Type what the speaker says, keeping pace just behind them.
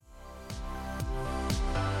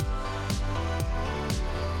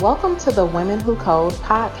Welcome to the Women Who Code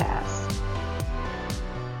podcast.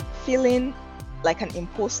 Feeling like an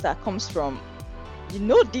imposter comes from,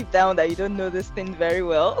 deep down that you don't know this thing very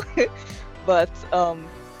well, but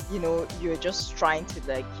you're just trying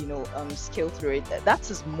to scale through it. That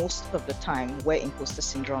is most of the time where imposter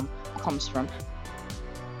syndrome comes from.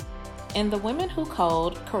 In the Women Who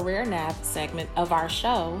Code Career Nav segment of our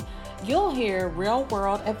show, you'll hear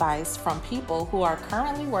real-world advice from people who are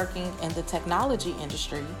currently working in the technology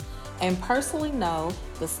industry and personally know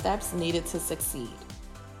the steps needed to succeed.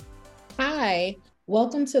 Hi,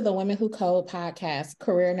 welcome to the Women Who Code podcast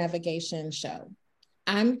Career Navigation Show.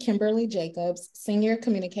 I'm Kimberly Jacobs, Senior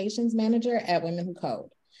Communications Manager at Women Who Code.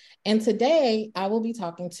 And today I will be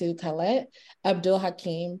talking to Khaled Abdul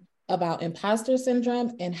Hakim about imposter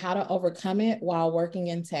syndrome and how to overcome it while working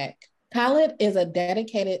in tech. Khaled is a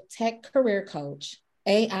dedicated tech career coach,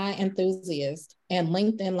 AI enthusiast, and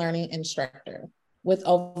LinkedIn learning instructor with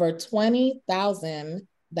over 20,000,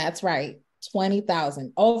 that's right,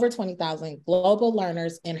 20,000, over 20,000 global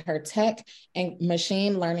learners in her tech and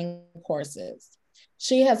machine learning courses.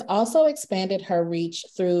 She has also expanded her reach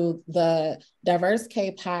through the Diverse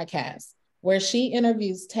K podcast, where she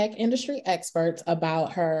interviews tech industry experts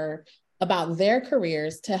about their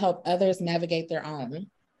careers to help others navigate their own.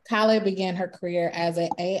 Khaled began her career as an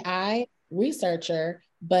AI researcher,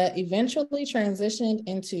 but eventually transitioned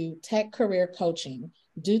into tech career coaching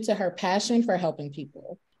due to her passion for helping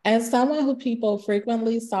people. As someone who people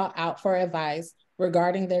frequently sought out for advice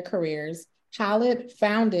regarding their careers, Khaled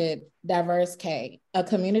founded Diverse K, a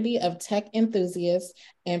community of tech enthusiasts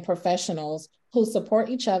and professionals who support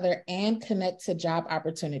each other and connect to job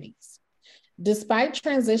opportunities. Despite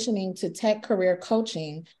transitioning to tech career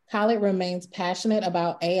coaching, Khaled remains passionate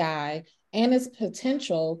about AI and its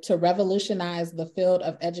potential to revolutionize the field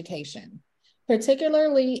of education,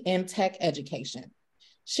 particularly in tech education.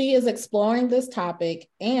 She is exploring this topic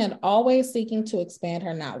and always seeking to expand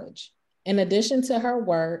her knowledge. In addition to her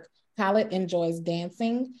work, Khaled enjoys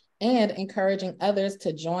dancing and encouraging others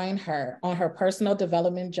to join her on her personal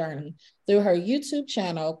development journey through her YouTube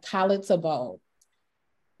channel, Khaled's Abode.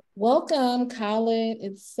 Welcome, Khaled.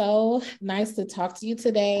 It's so nice to talk to you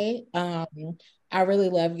today. I really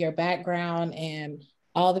love your background and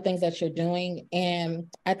all the things that you're doing. And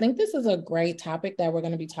I think this is a great topic that we're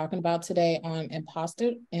going to be talking about today on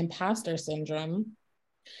imposter syndrome.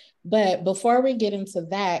 But before we get into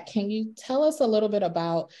that, can you tell us a little bit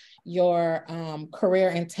about your career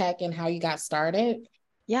in tech and how you got started?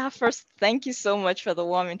 Yeah, first, thank you so much for the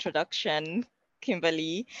warm introduction,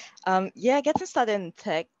 Kimberly. Getting started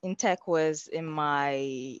in tech was in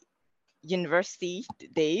my university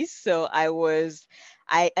days. So I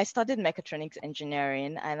studied mechatronics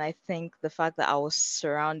engineering, and I think the fact that I was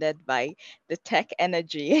surrounded by the tech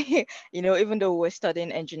energy, even though we're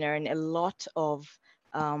studying engineering, a lot of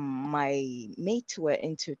my mates were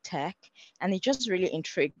into tech, and it just really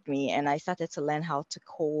intrigued me, and I started to learn how to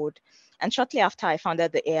code. And shortly after, I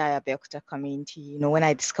founded the AI Abeokuta community, when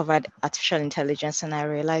I discovered artificial intelligence, and I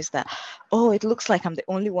realized that, oh, it looks like I'm the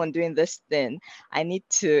only one doing this thing. I need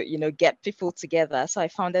to, get people together. So I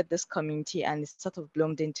founded this community, and it sort of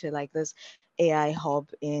bloomed into like this AI hub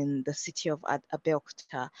in the city of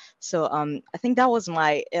Abeokuta. So I think that was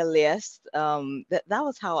my earliest, that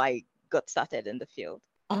was how I got started in the field.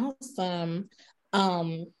 Awesome.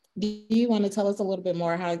 Do you want to tell us a little bit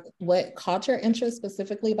more what caught your interest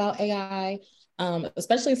specifically about AI,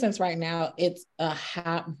 especially since right now it's a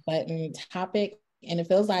hot button topic, and it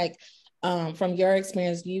feels like from your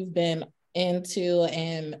experience you've been into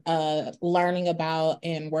and learning about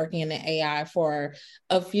and working in the AI for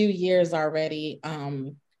a few years already,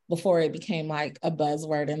 before it became like a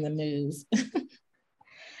buzzword in the news.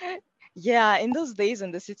 Yeah, in those days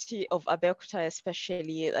in the city of Abeokuta,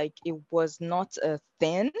 especially, like it was not a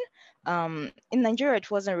thing. In Nigeria,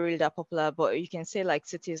 it wasn't really that popular, but you can say like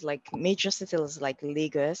cities, like major cities like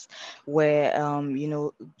Lagos, where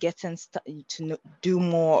getting to do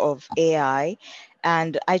more of AI,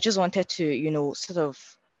 and I just wanted to sort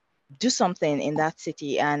of do something in that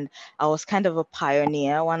city. And I was kind of a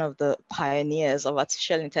pioneer, one of the pioneers of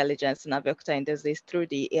artificial intelligence in Abeokuta in those days through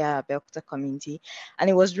the AI Abeokuta community. And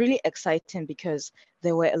it was really exciting because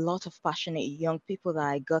there were a lot of passionate young people that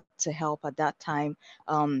I got to help at that time.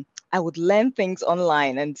 I would learn things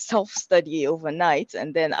online and self-study overnight.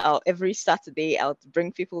 And then every Saturday, I would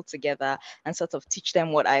bring people together and sort of teach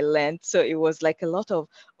them what I learned. So it was like a lot of,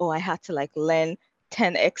 I had to like learn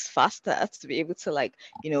 10x faster to be able to like,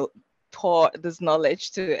 pour this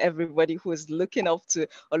knowledge to everybody who is looking up to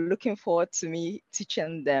or looking forward to me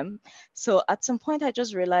teaching them. So at some point I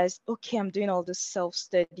just realized, okay, I'm doing all this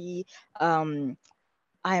self-study.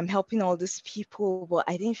 I am helping all these people, but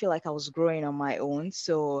I didn't feel like I was growing on my own.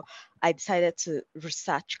 So I decided to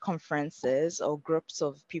research conferences or groups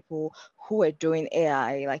of people who were doing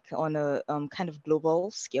AI like on a kind of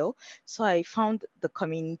global scale. So I found the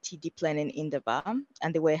community deep learning in the bar,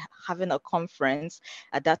 and they were having a conference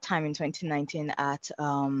at that time in 2019 at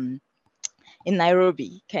in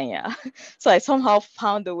Nairobi, Kenya. So I somehow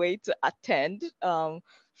found a way to attend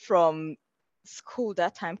from school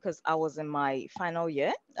that time because I was in my final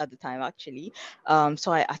year at the time, actually.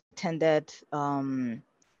 So I attended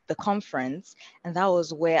the conference, and that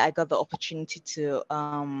was where I got the opportunity to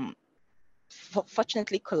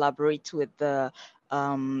fortunately collaborate with the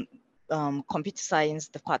computer science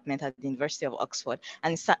department at the University of Oxford,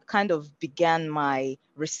 and kind of began my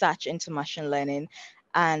research into machine learning.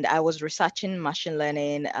 And I was researching machine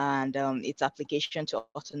learning and its application to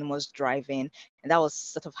autonomous driving, and that was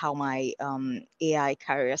sort of how my AI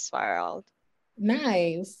career spiraled.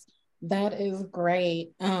 Nice. That is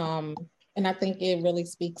great. And I think it really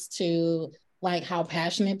speaks to like how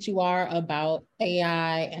passionate you are about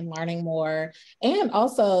AI and learning more. And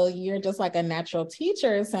also you're just like a natural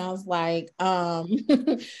teacher, it sounds like.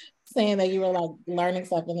 Saying that you were like learning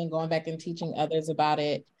stuff and then going back and teaching others about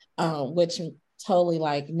it, which totally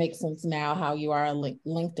like makes sense now how you are a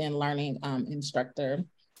LinkedIn learning instructor.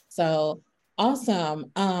 So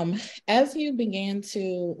awesome. As you began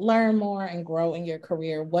to learn more and grow in your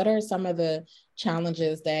career, what are some of the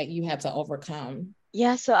challenges that you had to overcome?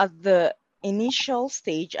 Yeah, so at the initial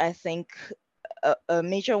stage, I think a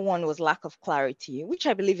major one was lack of clarity, which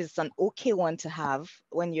I believe is an okay one to have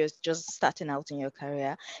when you're just starting out in your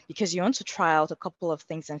career, because you want to try out a couple of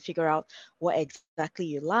things and figure out what exactly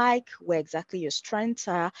you like, where exactly your strengths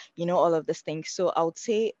are, all of these things. So I would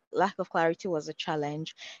say lack of clarity was a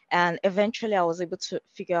challenge. And eventually I was able to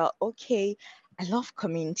figure out, okay, I love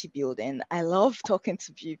community building. I love talking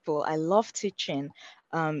to people. I love teaching.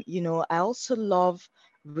 I also love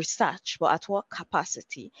research, but at what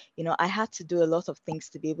capacity? I had to do a lot of things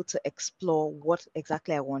to be able to explore what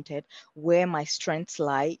exactly I wanted, where my strengths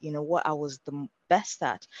lie, what I was the best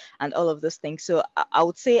at, and all of those things. So I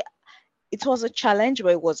would say it was a challenge,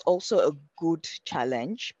 but it was also a good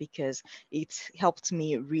challenge because it helped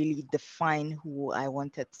me really define who I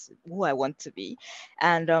want to be.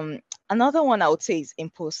 And another one I would say is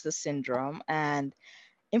imposter syndrome. And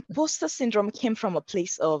imposter syndrome came from a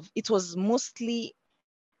place of,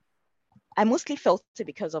 I mostly felt it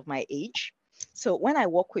because of my age. So when I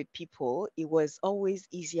work with people, it was always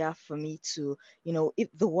easier for me to, if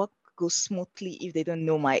the work goes smoothly, if they don't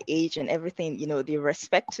know my age and everything, they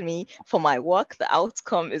respect me for my work, the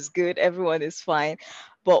outcome is good, everyone is fine.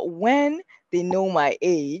 But when they know my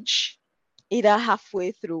age, either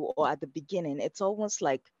halfway through or at the beginning, it's almost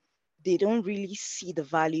like they don't really see the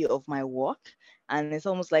value of my work. And it's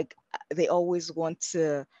almost like they always want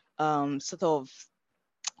to sort of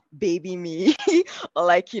baby me or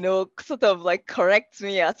like sort of like correct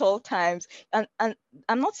me at all times. And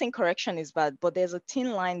I'm not saying correction is bad, but there's a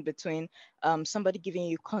thin line between somebody giving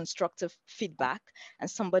you constructive feedback and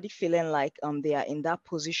somebody feeling like they are in that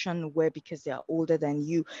position where because they are older than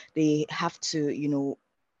you, they have to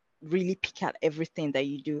really pick at everything that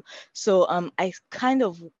you do. So I kind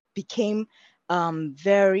of became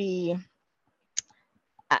very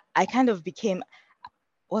I kind of became,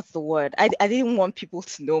 what's the word? I didn't want people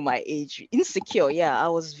to know my age. Insecure, yeah. I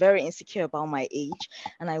was very insecure about my age,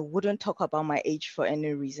 and I wouldn't talk about my age for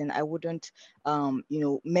any reason. I wouldn't,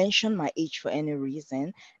 mention my age for any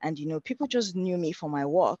reason. And, people just knew me for my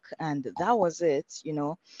work, and that was it.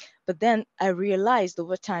 But then I realized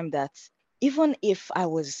over time that even if I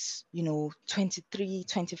was, 23,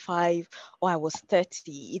 25, or I was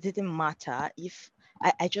 30, it didn't matter if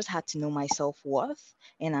I just had to know my self-worth,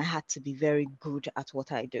 and I had to be very good at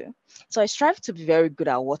what I do. So I strive to be very good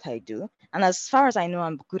at what I do. And as far as I know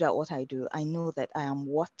I'm good at what I do, I know that I am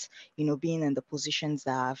what, being in the positions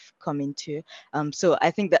that I've come into. So I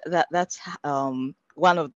think that's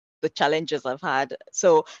one of the challenges I've had.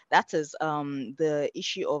 So that is the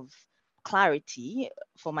issue of clarity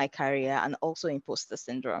for my career and also imposter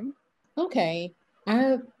syndrome. Okay.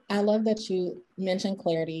 I I love that you mentioned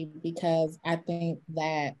clarity because I think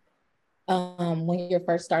that when you're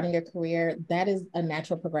first starting your career, that is a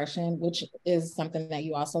natural progression, which is something that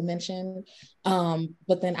you also mentioned.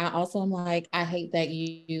 But then I also am like, I hate that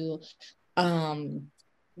you um,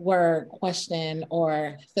 were questioned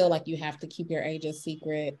or feel like you have to keep your age a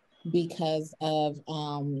secret because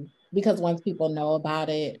once people know about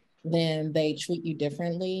it, then they treat you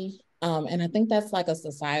differently. And I think that's like a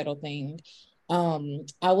societal thing.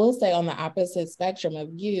 I will say on the opposite spectrum of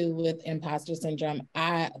you with imposter syndrome,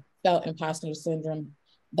 I felt imposter syndrome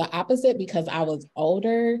the opposite because I was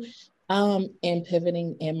older and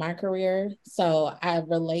pivoting in my career. So I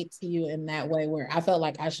relate to you in that way where I felt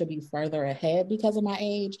like I should be further ahead because of my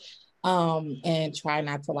age, and try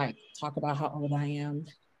not to like talk about how old I am.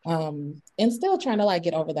 And still trying to like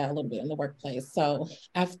get over that a little bit in the workplace. So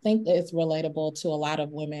I think that it's relatable to a lot of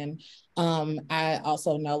women. I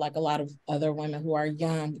also know like a lot of other women who are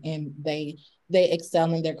young and they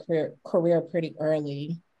excel in their career pretty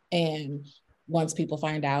early, and once people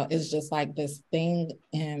find out, it's just like this thing.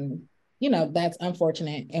 And, you know, that's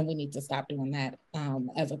unfortunate. And we need to stop doing that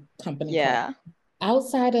as a company culture. Yeah.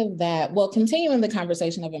 Outside of that, well, continuing the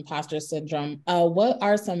conversation of imposter syndrome, what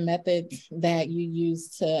are some methods that you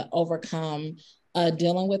use to overcome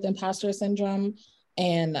dealing with imposter syndrome?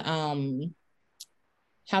 And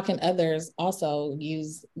how can others also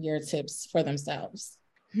use your tips for themselves?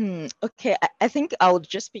 Okay, I think I would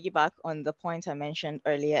just piggyback on the point I mentioned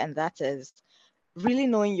earlier, and that is really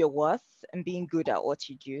knowing your worth and being good at what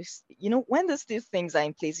you do. When these things are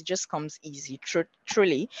in place, it just comes easy.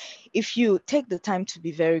 Truly, if you take the time to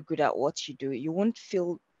be very good at what you do, you won't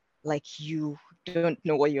feel like you don't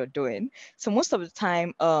know what you're doing. So most of the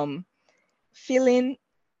time, feeling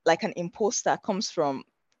like an imposter comes from,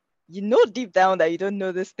 deep down that you don't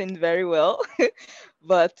know this thing very well,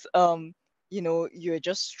 but you're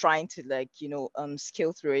just trying to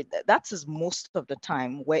scale through it. That is most of the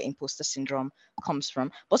time where imposter syndrome comes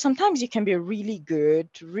from. But sometimes you can be really good,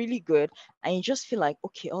 and you just feel like,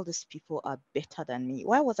 okay, all these people are better than me.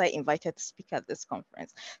 Why was I invited to speak at this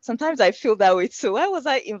conference? Sometimes I feel that way too. Why was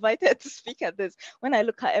I invited to speak at this when I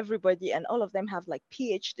look at everybody and all of them have like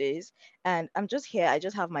PhDs, and I'm just here, I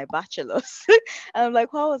just have my bachelor's. And I'm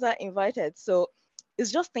like, why was I invited? So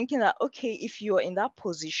it's just thinking that, okay, if you're in that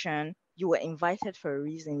position, you were invited for a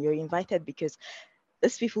reason. You're invited because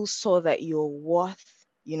these people saw that you're worth,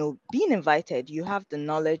 being invited. You have the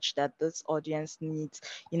knowledge that this audience needs.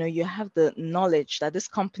 You have the knowledge that this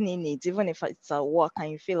company needs, even if it's at work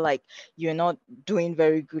and you feel like you're not doing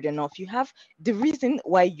very good enough. You have the reason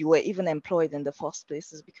why you were even employed in the first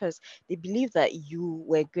place is because they believe that you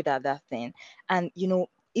were good at that thing. And,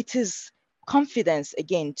 it is confidence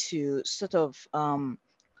again to sort of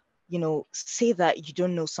say that you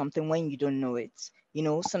don't know something when you don't know it.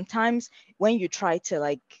 Sometimes when you try to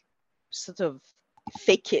like sort of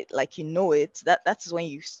fake it like you know it, that's when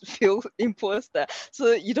you feel imposter.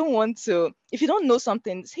 So you don't want to, if you don't know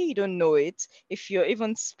something, say you don't know it. If you're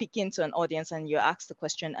even speaking to an audience and you're asked the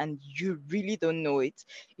question and you really don't know it,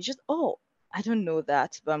 you just, oh, I don't know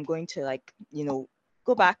that, but I'm going to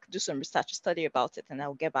go back, do some research, study about it, and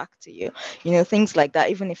I'll get back to you. Things like that.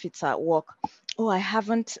 Even if it's at work, oh, I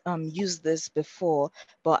haven't used this before,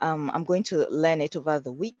 but I'm going to learn it over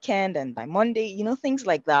the weekend and by Monday, things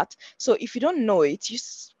like that. So if you don't know it, you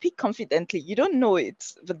speak confidently. You don't know it,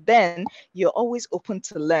 but then you're always open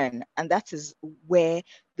to learn. And that is where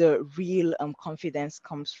the real confidence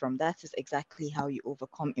comes from. That is exactly how you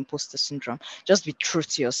overcome imposter syndrome. Just be true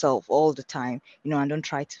to yourself all the time, and don't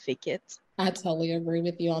try to fake it. I totally agree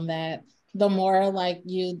with you on that. The more like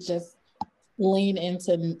you just lean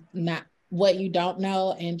into not what you don't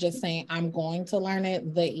know and just saying I'm going to learn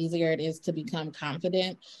it, the easier it is to become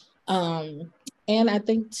confident. And I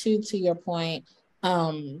think too, to your point,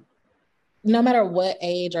 no matter what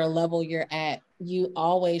age or level you're at, you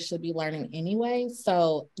always should be learning anyway.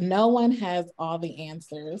 So no one has all the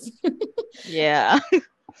answers. Yeah.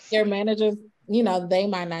 Your managers, you know, they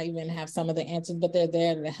might not even have some of the answers, but they're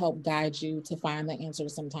there to help guide you to find the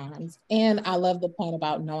answers sometimes. And I love the point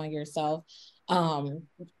about knowing yourself. Um,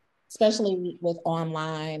 Especially with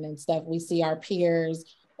online and stuff, we see our peers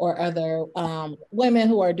or other women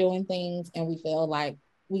who are doing things, and we feel like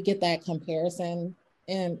we get that comparison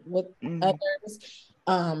and with others.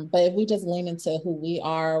 But if we just lean into who we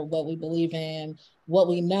are, what we believe in, what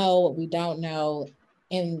we know, what we don't know,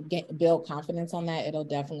 and build confidence on that, it'll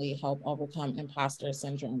definitely help overcome imposter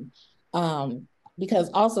syndrome.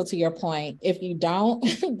 Because also to your point, if you don't,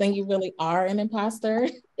 then you really are an imposter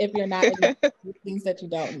if you're not things that you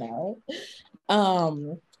don't know.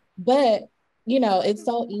 But you know, it's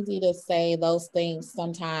so easy to say those things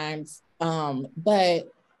sometimes.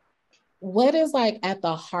 But what is like at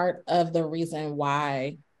the heart of the reason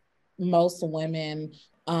why most women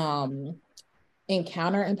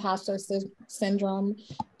encounter imposter syndrome?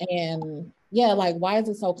 And yeah, like why is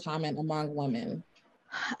it so common among women?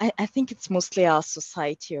 I think it's mostly our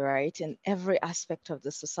society, right? In every aspect of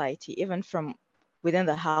the society, even from within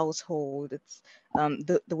the household, it's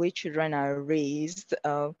the way children are raised.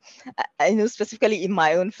 I know specifically in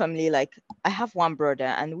my own family, like I have one brother,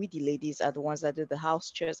 and we the ladies are the ones that do the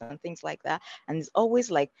house chores and things like that. And it's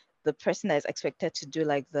always like the person that is expected to do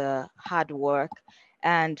like the hard work.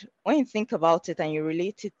 And when you think about it and you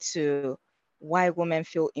relate it to why women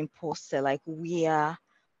feel imposter, like we are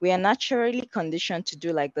naturally conditioned to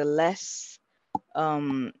do like the less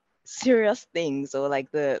serious things, or like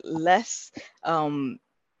um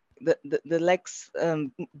the less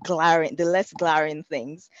glaring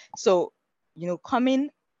things. So,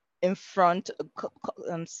 coming in front,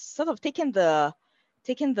 sort of taking the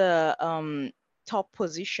top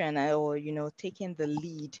position, or taking the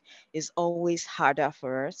lead is always harder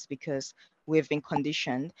for us because we've been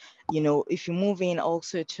conditioned. If you move in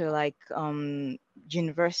also to like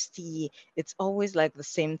university, it's always like the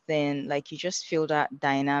same thing. Like you just feel that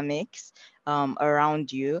dynamics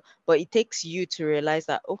around you, but it takes you to realize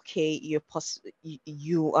that okay, you're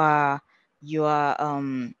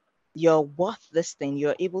worth this thing,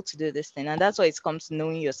 you're able to do this thing. And that's why it comes to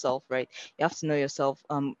knowing yourself, right? You have to know yourself,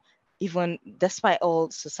 even despite all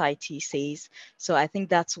society says. So I think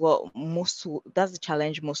that's that's the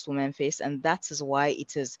challenge most women face, and that is why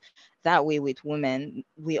it is that way with women.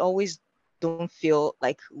 We always don't feel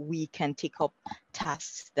like we can take up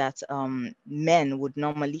tasks that men would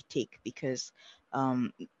normally take, because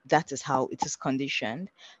that is how it is conditioned.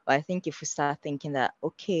 But I think if we start thinking that,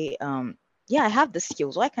 okay, yeah, I have the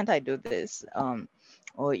skills, why can't I do this?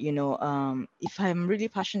 Or if I'm really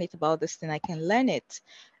passionate about this thing, I can learn it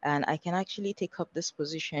and I can actually take up this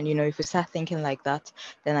position. If we start thinking like that,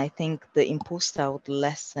 then I think the imposter would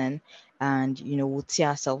lessen, and we'll see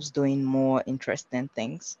ourselves doing more interesting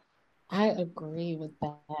things. I agree with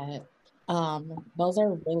that. Those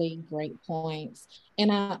are really great points.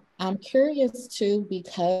 And I'm curious too,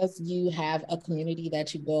 because you have a community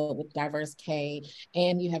that you built with Diverse K,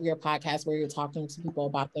 and you have your podcast where you're talking to people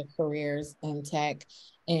about their careers in tech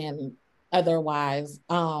and otherwise.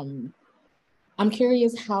 I'm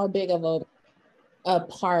curious how big of a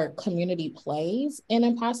part community plays in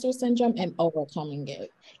imposter syndrome and overcoming it.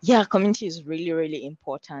 Yeah, community is really, really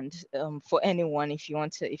important for anyone, if you're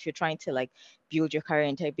trying to like build your career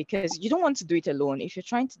in tech, because you don't want to do it alone. If you're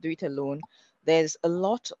trying to do it alone, there's a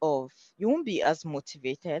lot of you won't be as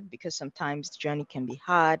motivated, because sometimes the journey can be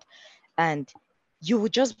hard, and you will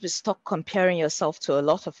just be stuck comparing yourself to a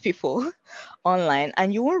lot of people online,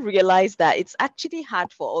 and you won't realize that it's actually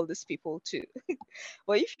hard for all these people too.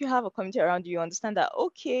 But if you have a community around you, you understand that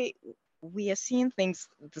okay, we are seeing things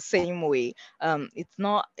the same way. It's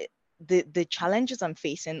not the challenges I'm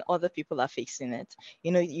facing, other people are facing it.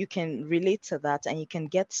 You can relate to that, and you can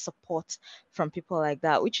get support from people like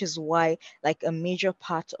that, which is why like a major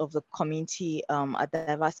part of the community at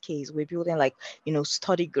Diverse Case, we're building like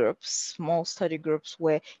study groups, small study groups,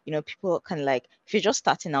 where people can, like, if you're just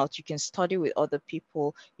starting out, you can study with other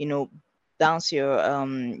people, bounce your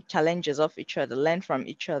challenges off each other, learn from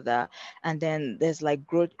each other. And then there's like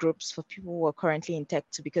growth groups for people who are currently in tech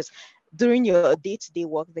too, because during your day-to-day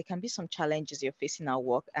work, there can be some challenges you're facing at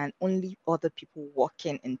work, and only other people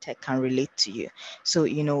working in tech can relate to you. So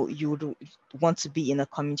you would want to be in a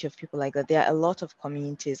community of people like that. There are a lot of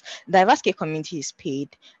communities. Diverse Care community is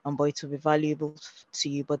paid, but it will be valuable to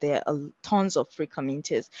you. But there are tons of free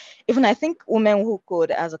communities. Even I think Women Who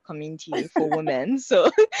Code as a community for women.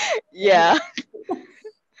 So yeah.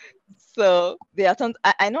 So there are tons.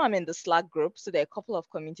 I know I'm in the Slack group, so there are a couple of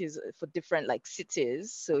communities for different like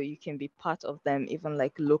cities, so you can be part of them even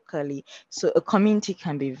like locally. So a community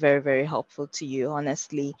can be very, very helpful to you,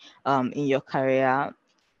 honestly, in your career,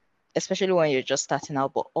 especially when you're just starting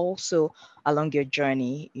out, but also along your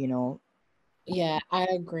journey. Yeah, I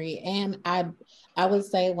agree. And I would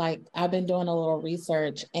say, like, I've been doing a little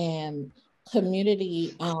research, and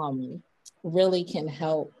community really can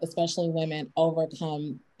help, especially women,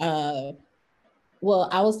 overcome well,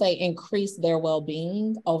 I would say increase their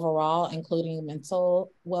well-being overall, including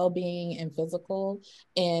mental well-being and physical.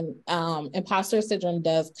 And imposter syndrome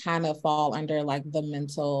does kind of fall under like the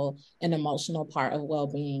mental and emotional part of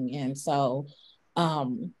well-being. And so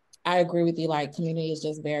I agree with you, like community is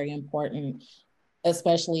just very important,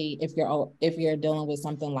 especially if you're dealing with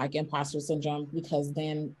something like imposter syndrome, because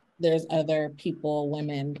then there's other people,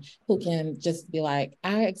 women, who can just be like,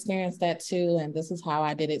 I experienced that too, and this is how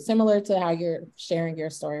I did it, similar to how you're sharing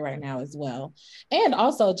your story right now as well. And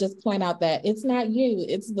also just point out that it's not you,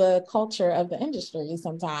 it's the culture of the industry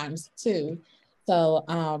sometimes too. So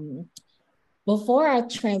before I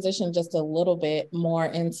transition just a little bit more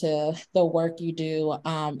into the work you do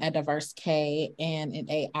at Diverse K and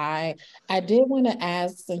in I did want to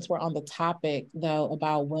ask, since we're on the topic though,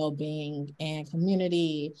 about well-being and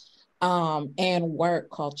community and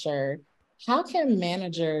work culture, how can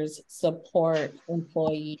managers support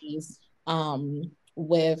employees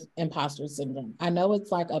with imposter syndrome? I know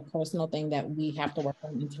it's like a personal thing that we have to work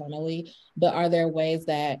on internally, but are there ways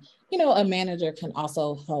that, a manager can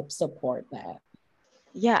also help support that?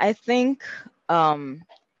 Yeah, I think and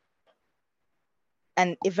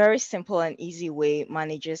a very simple and easy way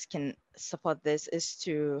managers can support this is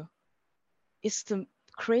to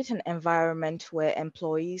create an environment where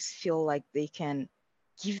employees feel like they can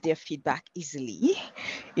give their feedback easily.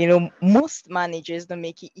 Most managers don't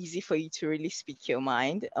make it easy for you to really speak your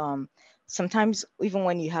mind. Sometimes even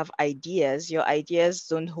when you have ideas, your ideas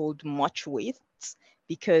don't hold much weight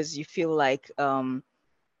because you feel like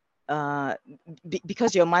uh,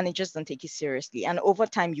 because your managers don't take it seriously, and over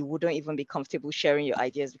time you wouldn't even be comfortable sharing your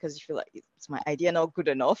ideas because you feel like, is my idea not good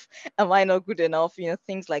enough? Am I not good enough?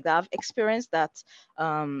 Things like that. I've experienced that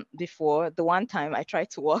before. The one time I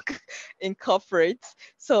tried to work in corporate,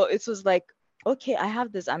 so it was like, okay, I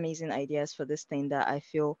have these amazing ideas for this thing that I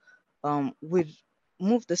feel would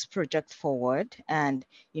move this project forward, and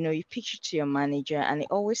you pitch it to your manager, and it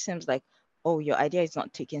always seems like, oh, your idea is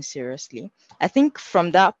not taken seriously. I think from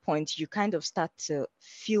that point, you kind of start to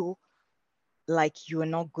feel like you are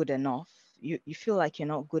not good enough. You feel like you're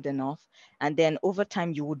not good enough. And then over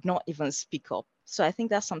time, you would not even speak up. So I think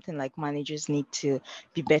that's something like managers need to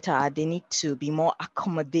be better at. They need to be more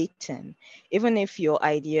accommodating. Even if your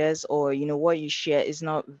ideas or, what you share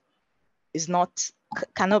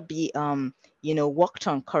cannot be, worked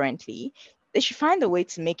on currently, they should find a way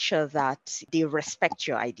to make sure that they respect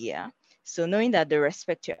your idea. So knowing that they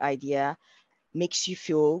respect your idea makes you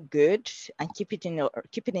feel good, and keeping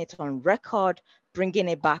it on record, bringing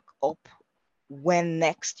it back up when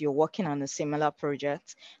next you're working on a similar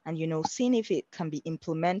project, and seeing if it can be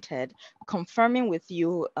implemented, confirming with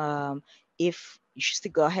you if you should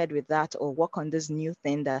still go ahead with that or work on this new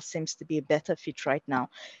thing that seems to be a better fit right now.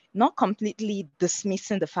 Not completely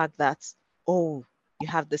dismissing the fact that, oh, you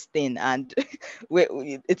have this thing and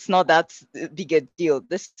it's not that big a deal.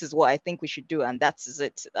 This is what I think we should do, and that's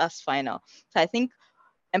it. That's final. So I think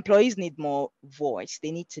employees need more voice. They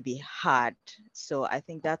need to be heard. So I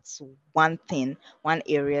think that's one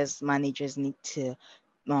areas managers need to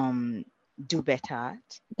do better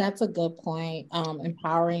at. That's a good point.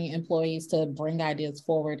 Empowering employees to bring ideas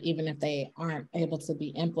forward, even if they aren't able to be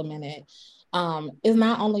implemented, is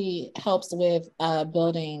not only helps with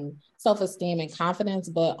building self-esteem and confidence,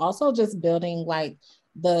 but also just building like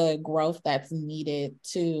the growth that's needed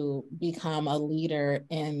to become a leader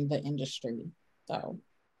in the industry. So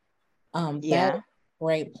that Yeah.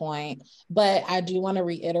 great point. But I do want to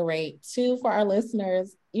reiterate too for our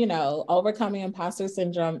listeners, overcoming imposter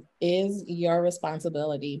syndrome is your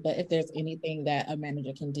responsibility. But if there's anything that a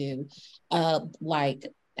manager can do, like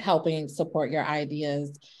helping support your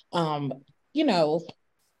ideas, you know,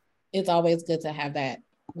 it's always good to have that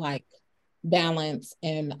like balance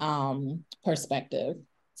and perspective.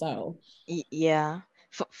 So Yeah.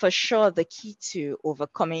 For sure, the key to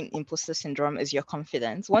overcoming imposter syndrome is your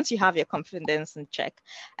confidence. Once you have your confidence in check,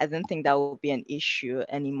 I don't think that will be an issue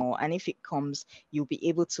anymore. And if it comes, you'll be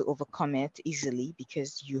able to overcome it easily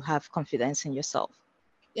because you have confidence in yourself.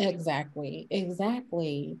 exactly.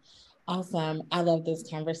 Awesome. I love this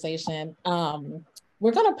conversation.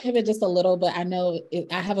 We're gonna pivot just a little, but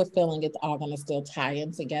I have a feeling it's all gonna still tie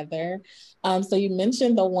in together. So you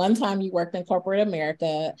mentioned the one time you worked in corporate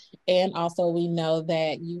America, and also we know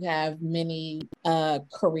that you have many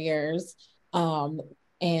careers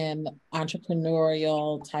and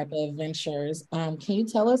entrepreneurial type of ventures. Can you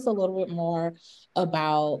tell us a little bit more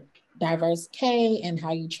about Diverse K and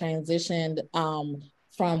how you transitioned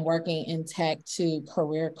from working in tech to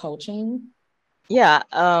career coaching? Yeah.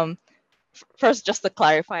 First, just to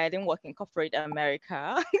clarify, I didn't work in corporate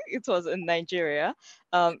America. It was in Nigeria.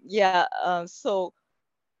 Yeah. So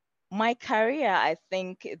my career, I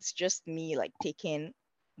think it's just me like taking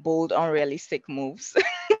bold, unrealistic moves.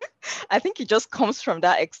 I think it just comes from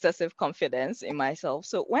that excessive confidence in myself.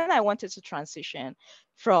 So when I wanted to transition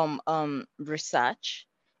from research,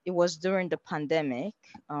 it was during the pandemic.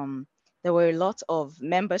 There were a lot of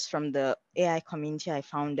members from the AI community I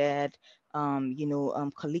founded,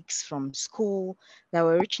 colleagues from school that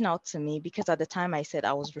were reaching out to me because at the time I said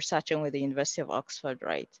I was researching with the University of Oxford,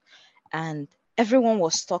 right? And everyone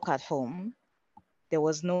was stuck at home. There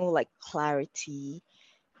was no like clarity.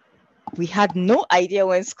 We had no idea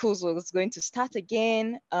when schools was going to start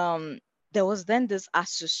again. There was then this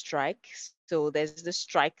ASU strike. So there's this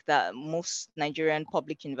strike that most Nigerian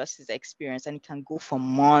public universities experience, and it can go for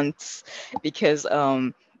months because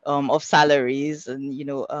of salaries and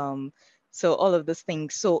so all of those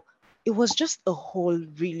things. So it was just a whole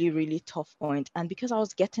really really tough point, and because I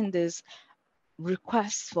was getting this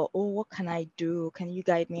requests for, oh, what can I do? Can you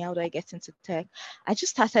guide me? How do I get into tech? I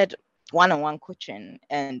just started one-on-one coaching,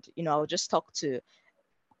 and I'll just talk to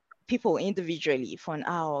people individually for an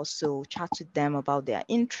hour or so, chat with them about their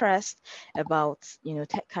interest, about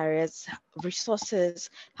tech careers, resources,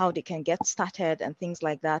 how they can get started, and things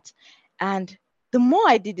like that. And the more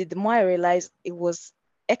I did it, the more I realized it was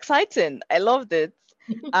exciting. I loved it.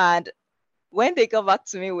 And when they got back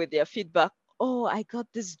to me with their feedback, oh, I got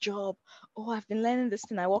this job, oh, I've been learning this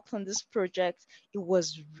thing, I worked on this project,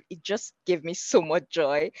 it just gave me so much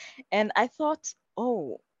joy. And I thought,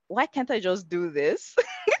 oh, why can't I just do this?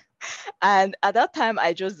 And at that time,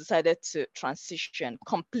 I just decided to transition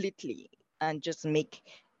completely and just make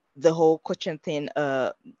the whole coaching thing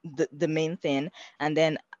the main thing. And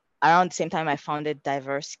then around the same time, I founded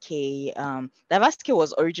Diverse K. Diverse K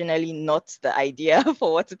was originally not the idea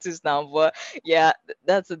for what it is now, but yeah,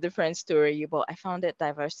 that's a different story. But I founded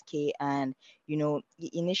Diverse K, and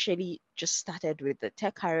initially just started with the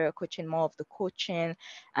tech career coaching, more of the coaching,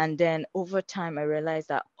 and then over time, I realized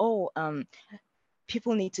that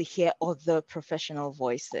people need to hear other professional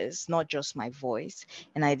voices, not just my voice.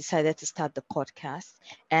 And I decided to start the podcast.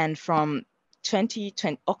 And from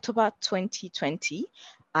 2020, October 2020,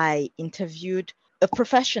 I interviewed a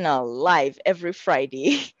professional live every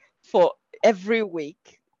Friday for every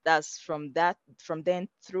week. That's from then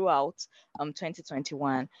throughout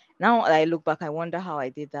 2021. Now I look back, I wonder how I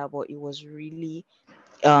did that, but it was really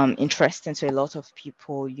interesting to a lot of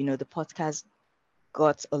people. The podcast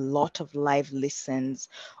got a lot of live listens,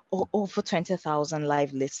 over 20,000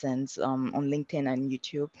 live listens on LinkedIn and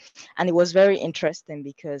YouTube. And it was very interesting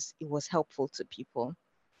because it was helpful to people.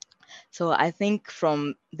 So I think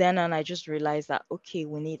from then on, I just realized that, okay,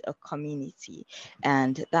 we need a community.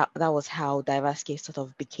 And that was how Diverse Case sort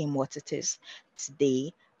of became what it is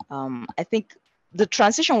today. I think the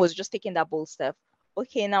transition was just taking that bold step.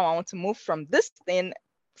 Okay, now I want to move from this thing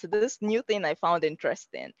to this new thing I found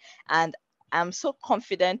interesting. And I'm so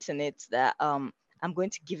confident in it that I'm going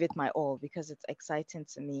to give it my all because it's exciting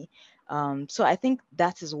to me. So I think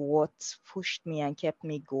that is what pushed me and kept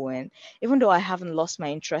me going. Even though I haven't lost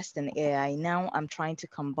my interest in AI, now I'm trying to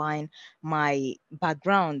combine my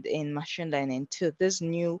background in machine learning to this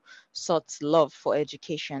new sort love for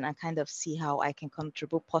education and kind of see how I can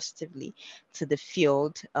contribute positively to the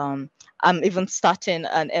field. I'm even starting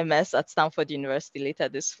an MS at Stanford University later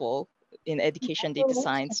this fall in education data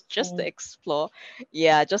science, just to explore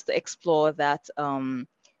that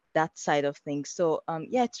that side of things. So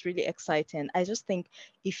yeah, it's really exciting. I just think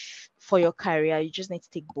if for your career you just need to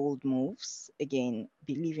take bold moves, again,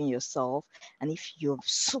 believe in yourself, and if you're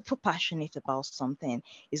super passionate about something,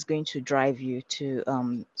 it's going to drive you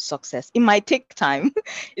to success. It might take time.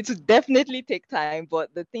 It will definitely take time,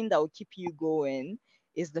 but the thing that will keep you going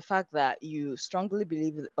is the fact that you strongly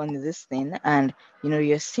believe on this thing, and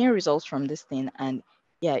you're seeing results from this thing, and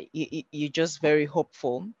yeah, you're just very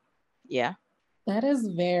hopeful. Yeah. That is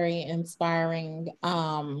very inspiring,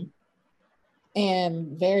 and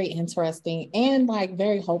very interesting, and like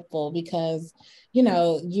very hopeful, because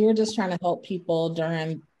you're just trying to help people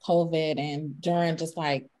during COVID and during just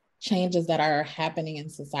like changes that are happening in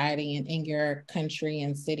society and in your country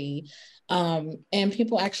and city, and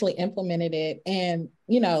people actually implemented it and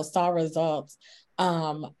saw results.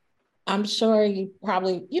 I'm sure you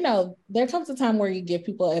probably, there comes a time where you give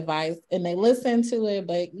people advice and they listen to it,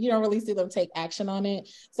 but you don't really see them take action on it.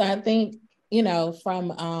 So I think,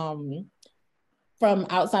 from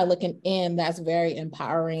outside looking in, that's very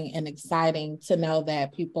empowering and exciting to know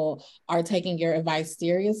that people are taking your advice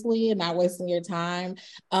seriously and not wasting your time,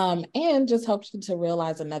 and just helps you to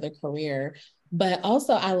realize another career. But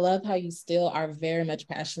also, I love how you still are very much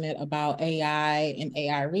passionate about AI and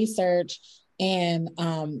AI research, and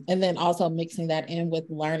then also mixing that in with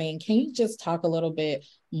learning. Can you just talk a little bit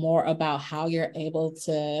more about how you're able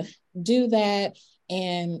to do that,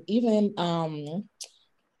 and even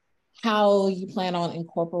how you plan on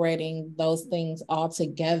incorporating those things all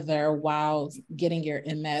together while getting your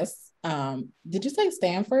MS? Did you say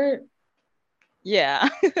Stanford? Yeah.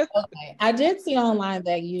 Okay. I did see online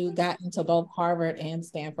that you got into both Harvard and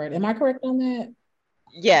Stanford. Am I correct on that?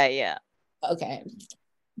 Yeah. Okay.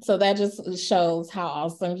 So that just shows how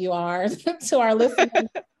awesome you are to our listeners.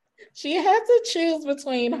 She had to choose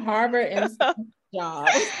between Harvard and Stanford jobs.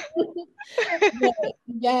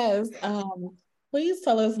 Yes. Please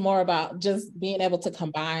tell us more about just being able to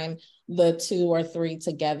combine the two or three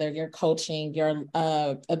together, your coaching, your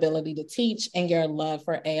ability to teach, and your love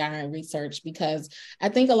for AI and research, because I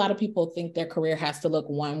think a lot of people think their career has to look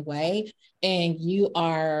one way, and you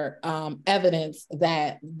are evidence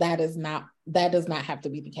that that does not have to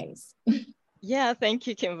be the case. Yeah, thank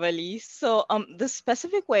you, Kimberly. So the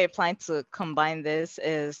specific way I plan to combine this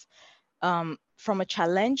is from a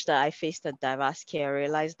challenge that I faced at Diverse, I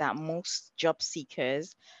realized that um, most job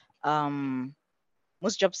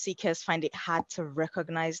seekers find it hard to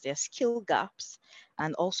recognize their skill gaps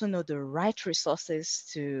and also know the right resources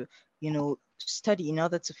to, study in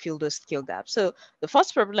order to fill those skill gaps. So the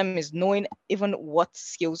first problem is knowing even what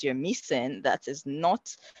skills you're missing that is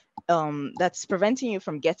not that's preventing you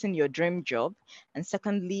from getting your dream job. And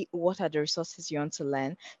secondly, what are the resources you want to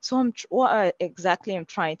learn? So exactly I'm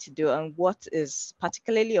trying to do, and what is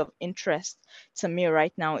particularly of interest to me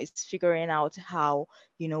right now is figuring out how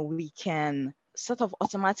we can sort of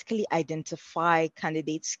automatically identify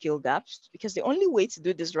candidate skill gaps, because the only way to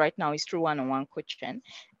do this right now is through one-on-one coaching,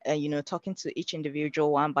 talking to each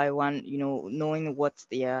individual one by one, knowing what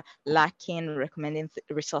they are lacking, recommending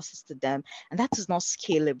resources to them, and that is not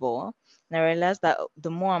scalable. And I realized that the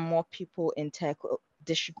more and more people in tech,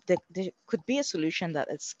 there could be a solution that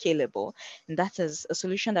is scalable, and that is a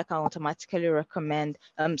solution that can automatically recommend,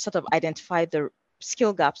 sort of identify the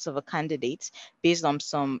skill gaps of a candidate based on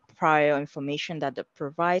some prior information that they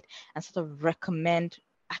provide, and sort of recommend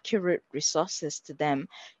accurate resources to them,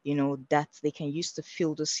 that they can use to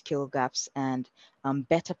fill those skill gaps and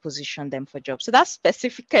better position them for jobs. So that's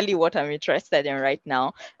specifically what I'm interested in right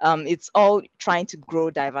now. It's all trying to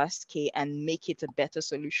grow Diverse K and make it a better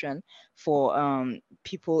solution for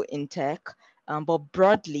people in tech. But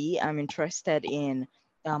broadly, I'm interested in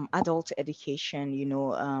adult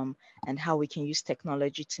education, and how we can use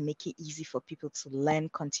technology to make it easy for people to learn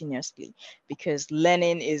continuously, because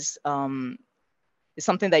learning is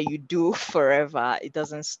something that you do forever. It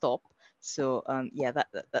doesn't stop. So yeah,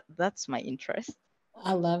 that's my interest.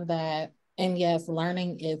 I love that. And yes,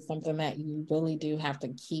 learning is something that you really do have to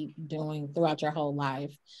keep doing throughout your whole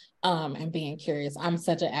life, and being curious. I'm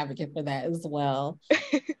such an advocate for that as well.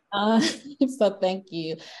 Uh, so thank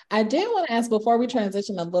you. I did want to ask before we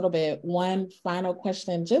transition a little bit, one final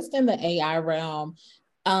question, just in the AI realm.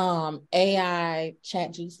 AI,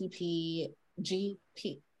 Chat GCP,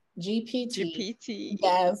 GP, GPT, GPT.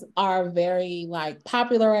 yes, are very like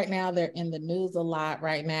popular right now. They're in the news a lot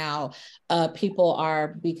right now. People are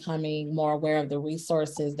becoming more aware of the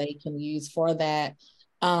resources they can use for that.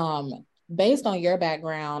 Based on your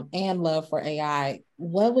background and love for AI,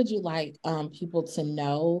 what would you like people to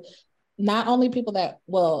know? Not only people that,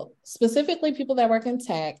 well, specifically people that work in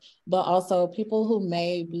tech, but also people who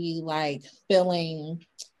may be like feeling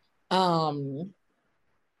um,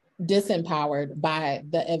 disempowered by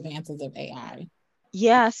the advances of AI.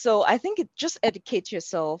 Yeah, so I think it just educate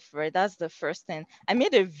yourself, right? That's the first thing. I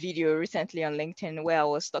made a video recently on LinkedIn where I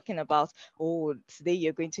was talking about, oh, today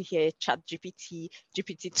you're going to hear Chat GPT,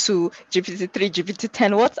 GPT-2, GPT-3,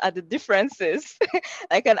 GPT-10. What are the differences?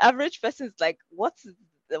 Like an average person is like, what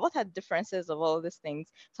are the differences of all these things?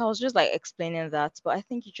 So I was just like explaining that, but I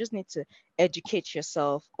think you just need to educate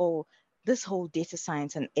yourself. Oh, this whole data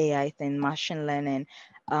science and AI thing, machine learning,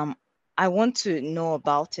 um, I want to know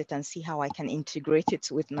about it and see how I can integrate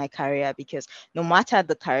it with my career, because no matter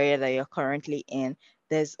the career that you're currently in,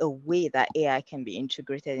 there's a way that AI can be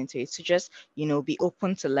integrated into it. So just, be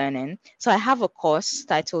open to learning. So I have a course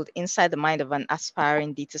titled Inside the Mind of an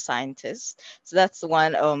Aspiring Data Scientist. So that's the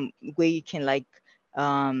one where you can like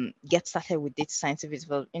get started with data science if it's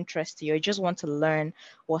of interest to you. You just want to learn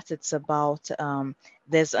what it's about.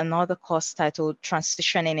 There's another course titled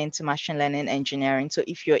Transitioning into Machine Learning Engineering. So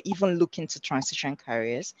if you're even looking to transition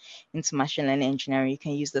careers into machine learning engineering, you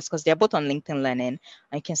can use this because they're both on LinkedIn Learning.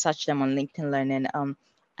 You can search them on LinkedIn Learning.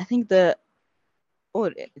 I think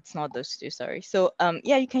it's not those two, sorry. So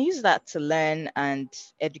yeah, you can use that to learn and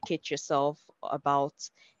educate yourself about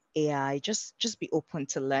AI. Just be open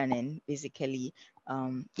to learning, basically.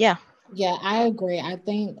 Yeah. Yeah, I agree. I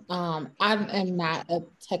think I am not a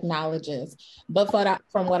technologist, but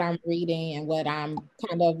from what I'm reading and what I'm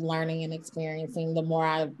kind of learning and experiencing, the more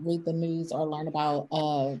I read the news or learn about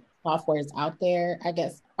softwares out there, I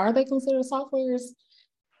guess, are they considered softwares?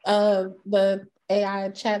 The AI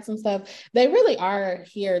chats and stuff, they really are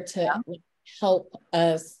here to help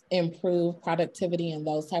us improve productivity and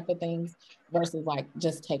those type of things versus like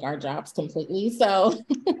just take our jobs completely. So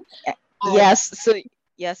I, Yes. So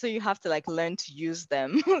yeah, so you have to like learn to use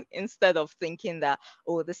them instead of thinking that,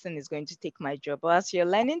 oh, this thing is going to take my job. But as you're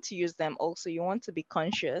learning to use them, also you want to be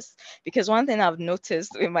conscious, because one thing I've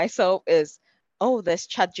noticed with myself is, oh, there's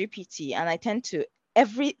Chat GPT, and I tend to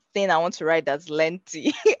everything I want to write that's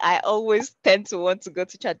lengthy, I always tend to want to go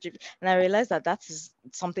to Chat GPT, and I realize that that is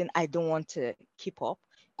something I don't want to keep up.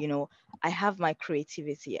 You know, I have my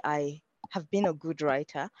creativity. have been a good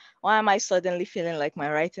writer? Why am I suddenly feeling like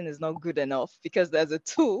my writing is not good enough? Because there's a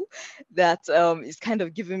tool that is kind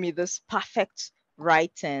of giving me this perfect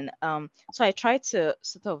writing. So I try to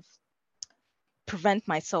sort of prevent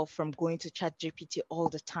myself from going to ChatGPT all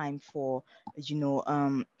the time for,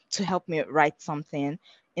 to help me write something.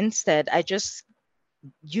 Instead, I just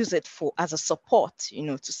use it for as a support,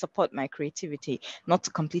 to support my creativity, not to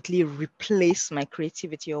completely replace my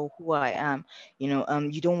creativity or who I am. You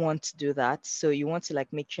don't want to do that. So you want to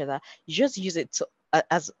like make sure that you just use it to,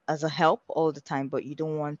 as a help all the time, but you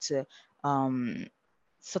don't want to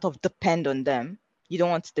sort of depend on them. You don't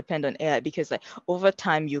want to depend on AI, because like over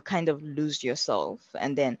time you kind of lose yourself,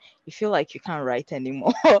 and then you feel like you can't write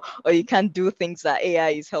anymore or you can't do things that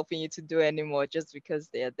AI is helping you to do anymore just because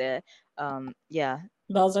they're there. Yeah.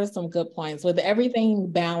 Those are some good points. With everything,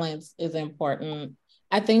 balance is important.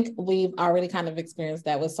 I think we've already kind of experienced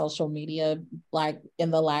that with social media, like in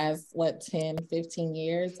the last, 10, 15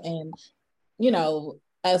 years. And,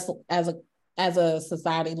 us as a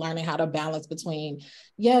society learning how to balance between,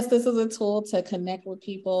 yes, this is a tool to connect with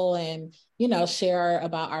people and, share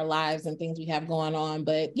about our lives and things we have going on.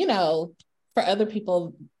 But, for other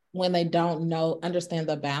people, when they don't understand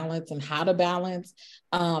the balance and how to balance,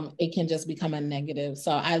 it can just become a negative.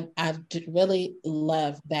 So I really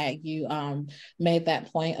love that you made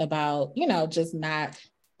that point about, just not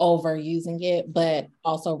overusing it, but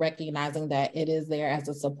also recognizing that it is there as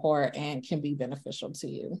a support and can be beneficial to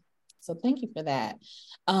you. So thank you for that.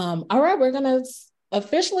 All right, we're going to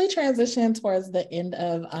officially transition towards the end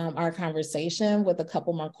of our conversation with a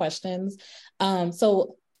couple more questions.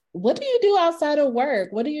 So what do you do outside of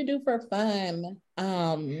work? What do you do for fun?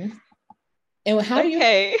 And how do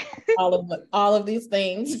you all of these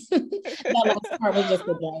things? That last part was just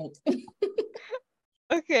a joke.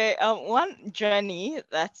 Okay. One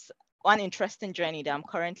interesting journey that I'm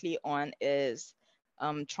currently on is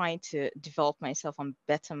trying to develop myself and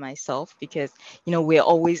better myself, because we're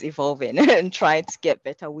always evolving and trying to get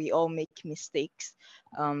better. We all make mistakes.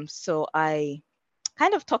 So I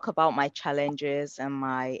kind of talk about my challenges and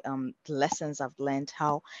my the lessons I've learned,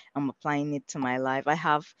 how I'm applying it to my life. I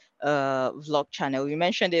have a vlog channel. You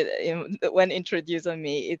mentioned it when introducing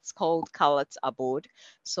me. It's called Carlot's Abode.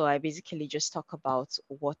 So I basically just talk about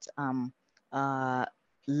what uh,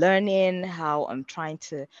 learning, how I'm trying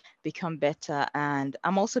to become better. And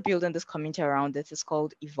I'm also building this community around it. It's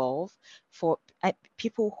called Evolve, for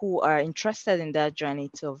people who are interested in that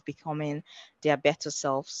journey to becoming their better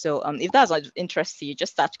self. So if that's of interest to you,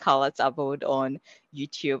 just search Carlot's Abode on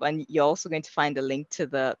YouTube, and you're also going to find a link to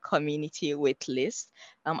the community wait list.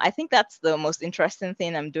 I think that's the most interesting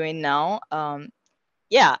thing I'm doing now.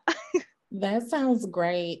 Yeah. That sounds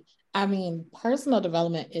great. I mean, personal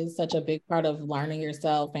development is such a big part of learning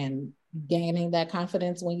yourself and gaining that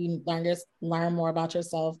confidence when you learn more about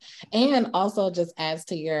yourself, and also just adds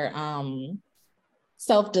to your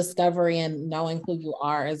self-discovery and knowing who you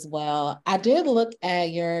are as well. I did look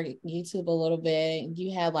at your YouTube a little bit.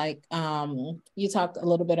 You had like you talked a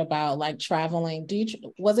little bit about like traveling.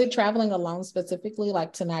 Was it traveling alone specifically,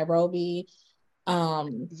 like to Nairobi?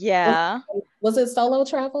 Yeah. Was it solo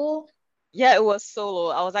travel? Yeah, it was solo.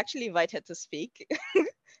 I was actually invited to speak.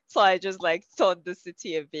 So I just like toured the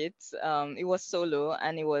city a bit. It was solo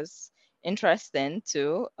and it was interesting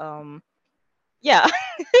too. Yeah.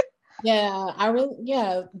 No,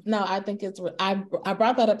 I think I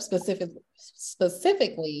brought that up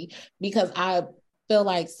specifically because I feel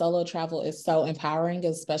like solo travel is so empowering,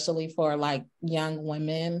 especially for like young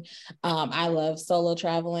women. I love solo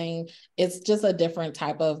traveling. It's just a different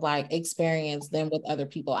type of like experience than with other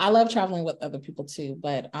people. I love traveling with other people too,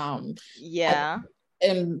 but Yeah.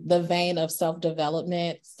 In the vein of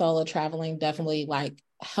self-development, solo traveling definitely like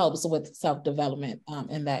helps with self-development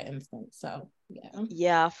in that instance. So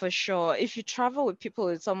Yeah, for sure. If you travel with people,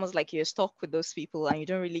 it's almost like you're stuck with those people and you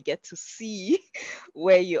don't really get to see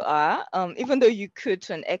where you are. Even though you could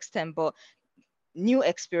to an extent, but new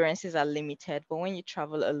experiences are limited. But when you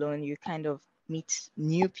travel alone, you kind of meet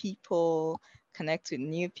new people, connect with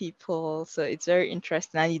new people. So it's very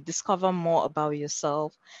interesting, and you discover more about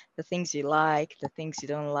yourself, the things you like, the things you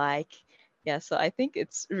don't like. Yeah, so I think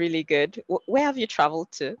it's really good. Where have you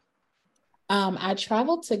traveled to? I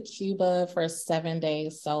traveled to Cuba for 7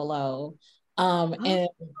 days solo. Oh, And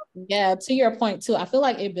yeah, to your point too, I feel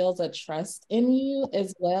like it builds a trust in you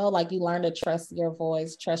as well. Like you learn to trust your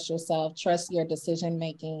voice, trust yourself, trust your decision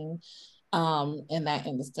making in that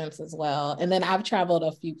instance as well. And then I've traveled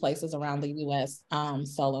a few places around the US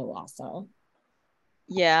solo also.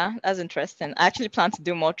 yeah, that's interesting. I actually plan to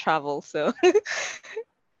do more travel, so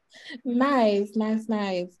Nice, nice,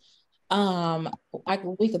 nice.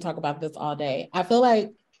 We could talk about this all day. I feel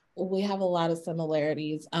like we have a lot of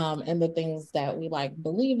similarities in the things that we like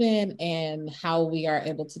believe in and how we are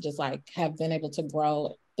able to just like have been able to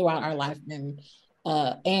grow throughout our life and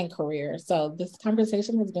career. So this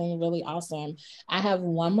conversation has been really awesome. I have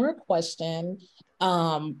one more question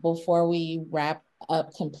before we wrap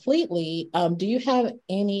up completely. Do you have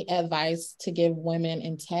any advice to give women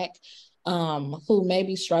in tech who may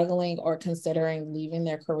be struggling or considering leaving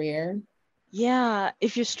their career? Yeah,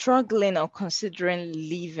 if you're struggling or considering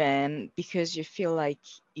leaving because you feel like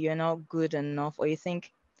you're not good enough, or you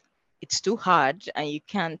think it's too hard and you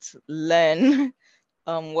can't learn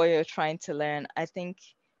what you're trying to learn, I think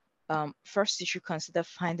first you should consider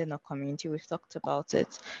finding a community. We've talked about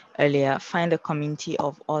it earlier. Find a community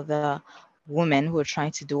of other women who are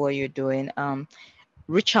trying to do what you're doing.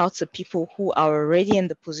 Reach out to people who are already in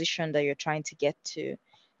the position that you're trying to get to,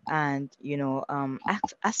 and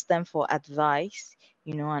ask them for advice,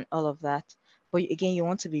 and all of that. But again, you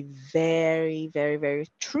want to be very, very, very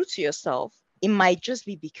true to yourself. It might just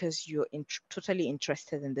be because you're totally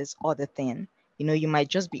interested in this other thing. You might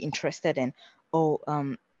just be interested in,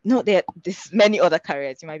 no, there's many other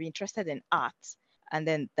careers. You might be interested in art, and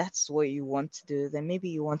then that's what you want to do. Then maybe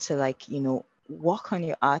you want to work on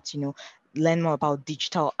your art, learn more about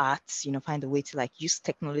digital arts, find a way to use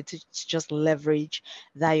technology to just leverage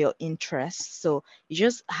that your interests. So you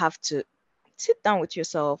just have to sit down with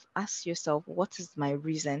yourself, ask yourself, what is my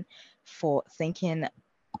reason for thinking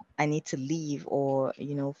I need to leave, or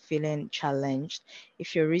feeling challenged?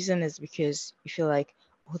 If your reason is because you feel like,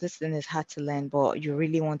 oh, this thing is hard to learn, but you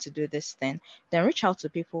really want to do this thing, then reach out to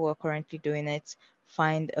people who are currently doing it.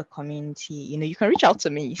 Find a community. You can reach out to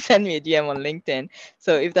me, send me a DM on LinkedIn.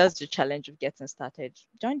 So if that's the challenge of getting started,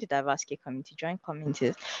 join the Diverse K community, join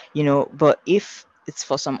communities. But if it's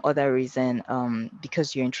for some other reason,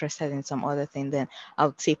 because you're interested in some other thing, then I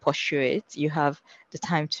would say pursue it. You have the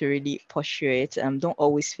time to really pursue it. Don't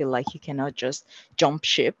always feel like you cannot just jump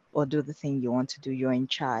ship or do the thing you want to do. You're in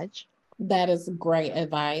charge. That is great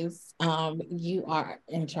advice. You are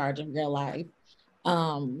in charge of your life.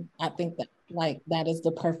 I think that that is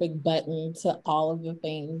the perfect button to all of the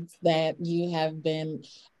things that you have been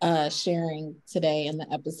sharing today in the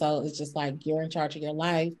episode. It's just like you're in charge of your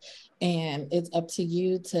life, and it's up to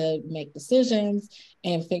you to make decisions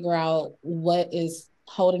and figure out what is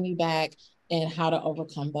holding you back and how to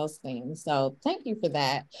overcome those things. So thank you for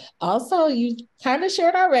that. Also, you kind of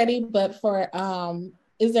shared already, but for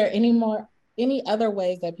is there any other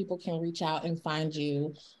ways that people can reach out and find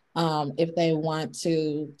you if they want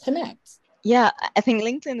to connect? Yeah, I think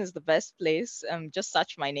LinkedIn is the best place. Just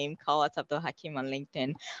search my name, Kawat Abdul Hakim, on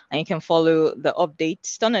LinkedIn, and you can follow the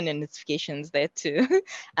updates, turn on the notifications there too.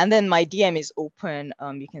 And then my DM is open.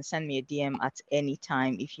 You can send me a DM at any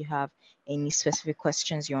time if you have any specific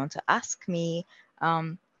questions you want to ask me.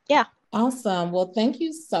 Yeah. Awesome. Well, thank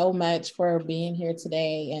you so much for being here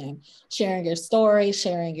today and sharing your story,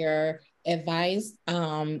 sharing your advice.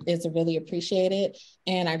 It's really appreciated.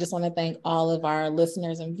 And I just want to thank all of our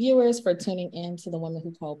listeners and viewers for tuning in to the Women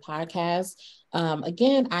Who Code podcast.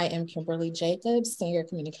 Again, I am Kimberly Jacobs, Senior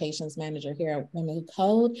Communications Manager here at Women Who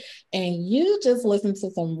Code. And you just listened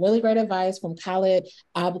to some really great advice from Khaled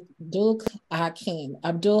Abdul Hakim.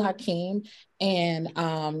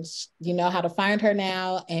 And you know how to find her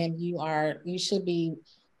now, and you should be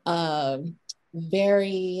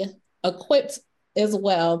very equipped as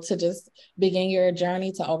well to just begin your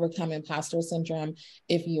journey to overcome imposter syndrome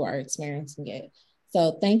if you are experiencing it.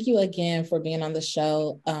 So thank you again for being on the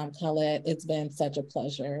show, Colette. It's been such a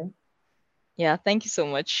pleasure. Yeah, thank you so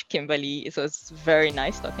much, Kimberly. It was very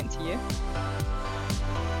nice talking to you.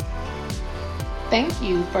 Thank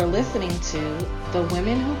you for listening to the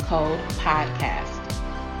Women Who Code podcast.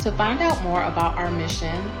 To find out more about our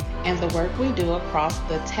mission and the work we do across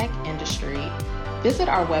the tech industry, visit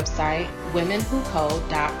our website,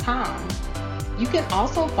 womenwhocode.com. You can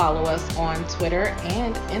also follow us on Twitter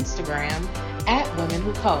and Instagram at Women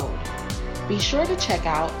Who Code. Be sure to check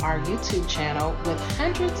out our YouTube channel with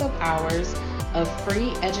hundreds of hours of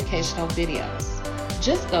free educational videos.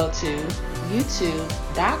 Just go to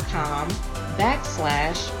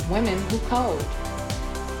youtube.com/Women Who Code.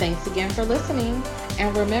 Thanks again for listening,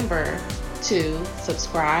 and remember to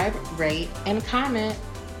subscribe, rate, and comment.